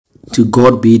To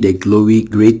God be the glory,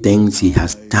 great things he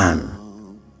has done.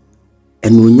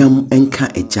 Enunyam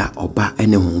enka eja oba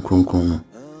ene hon kronkron no.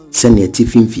 Se ne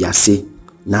tifin fiase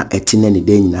na etine ne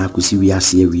de nyina akosi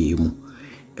wiase awie mu.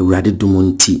 Ewurade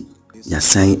dumonti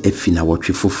yasan afi na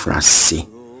wotwe fofrase.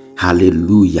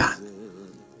 Hallelujah.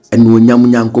 Enunyam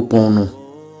nyankopon no,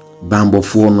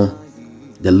 bambofo no,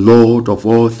 the Lord of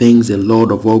all things, the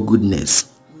Lord of all goodness.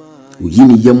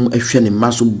 Uyini yam ehwe ne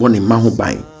maso bone maho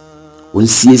ban. On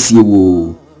siesie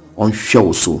wo on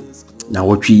hwe so na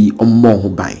wotwi ommo ho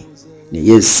ban. Ne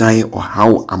yesan or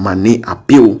how amane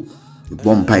appeal the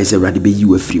bomba is already be you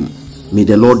afim. May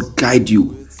the Lord guide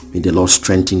you, may the Lord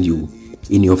strengthen you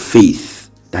in your faith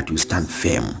that you stand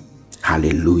firm.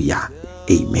 Hallelujah.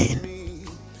 Amen.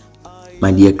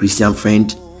 My dear Christian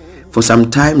friend, for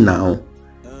some time now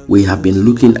we have been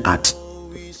looking at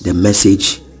the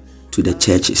message to the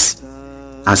churches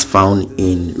as found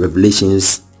in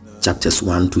Revelations chapters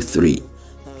 1 to 3.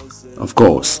 Of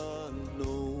course,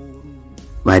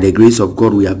 by the grace of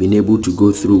God, we have been able to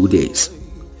go through this.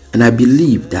 And I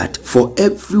believe that for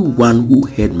everyone who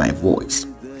heard my voice,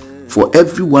 for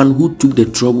everyone who took the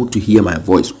trouble to hear my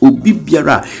voice,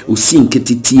 obibiara usin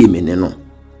ketitie meneno.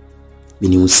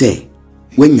 Meaning say,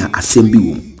 when you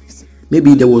assembly,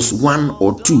 maybe there was 1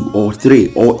 or 2 or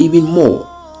 3 or even more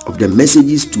of the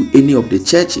messages to any of the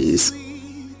churches,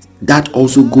 that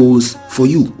also goes for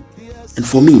you and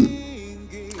for me.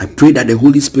 I pray that the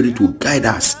Holy Spirit will guide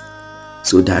us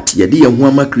so that Yadi and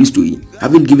Huama Christo,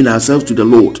 having given ourselves to the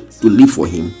Lord to live for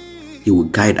him, he will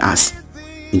guide us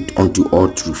unto all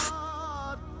truth.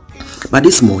 But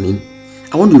this morning,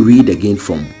 I want to read again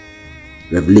from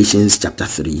Revelations chapter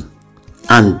 3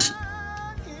 and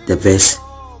the verse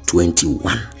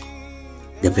 21.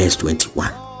 The verse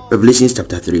 21. Revelations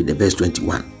chapter 3, the verse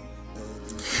 21.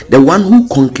 The one who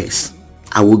conquers,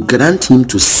 I will grant him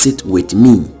to sit with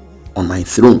me on my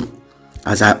throne,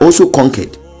 as I also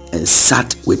conquered and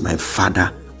sat with my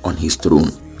Father on his throne.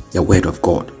 The word of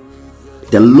God.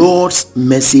 The Lord's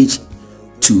message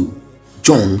to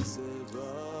John,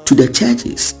 to the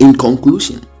churches, in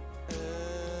conclusion,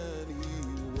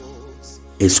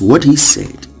 is what he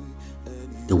said.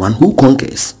 The one who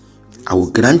conquers, I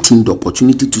will grant him the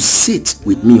opportunity to sit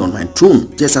with me on my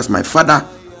throne, just as my Father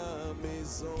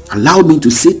allowed me to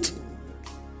sit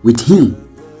with him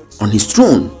on his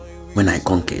throne when I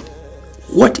conquered.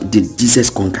 What did Jesus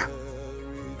conquer?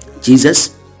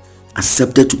 Jesus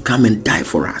accepted to come and die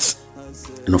for us.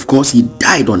 And of course, he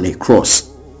died on a cross.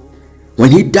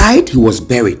 When he died, he was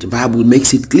buried. The Bible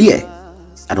makes it clear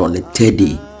that on the 3rd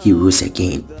day, he rose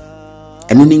again.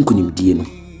 And in kunimdie no,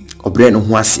 obre no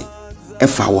ho ase,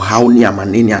 efa wo haw ne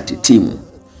amane ne atete mu.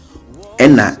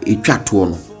 Ena etwa to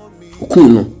no,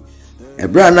 okun no.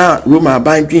 Ebra na Roma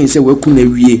ban dwen se waku na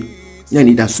wie, na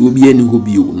ni da so obi ani ho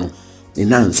bio no. Ne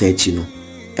nansa echi no,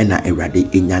 ena Awurade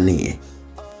enyane ye.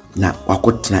 Na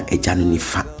wakotena eja no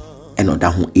nifa, ena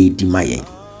oda ho edi mayen.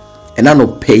 Ena no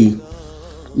pay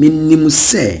minim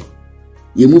se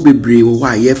ye mu bebre wo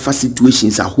wa ye fa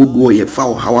situations ahodo ye fa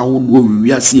wo hawa ahodo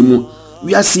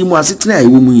wiase mu asetena e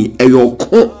wo mu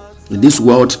eyoko. In this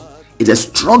world, it's a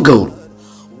struggle.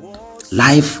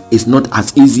 Life is not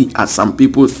as easy as some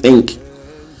people think.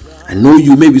 I know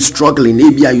you may be struggling.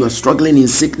 Maybe you are struggling in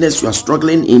sickness, you are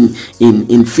struggling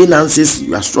in finances,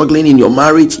 you are struggling in your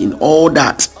marriage, in all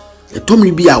that.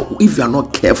 If you are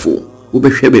not careful,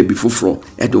 but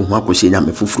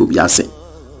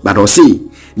I'll say,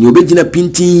 you be jina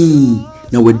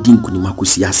pinti na wedding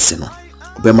kunimakusi aseno.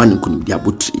 Obemani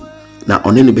kunimdiabutri na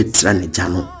onene betra ne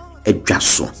jano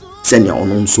edwaso. Senya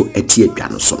ono nso eti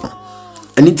edwa no so no.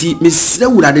 Aniti mesre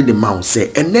wurade de ma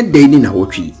say ene day ni na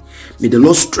wotwi. May the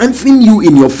Lord strengthen you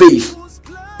in your faith,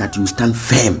 that you stand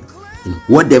firm in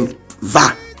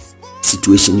whatever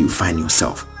situation you find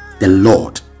yourself. The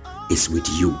Lord is with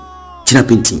you.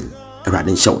 Chinapinting,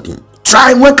 rather shouting.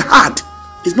 Try and work hard.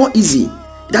 It's not easy.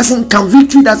 It doesn't come.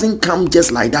 Victory doesn't come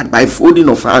just like that by folding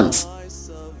of hands.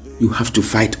 You have to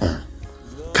fight on,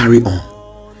 carry on,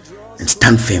 and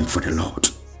stand firm for the Lord.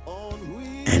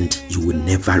 And you will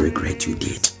never regret you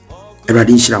did.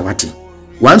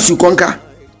 Once you conquer,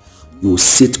 you will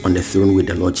sit on the throne with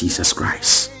the Lord Jesus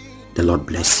Christ. The Lord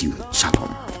bless you.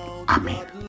 Shalom. Amen.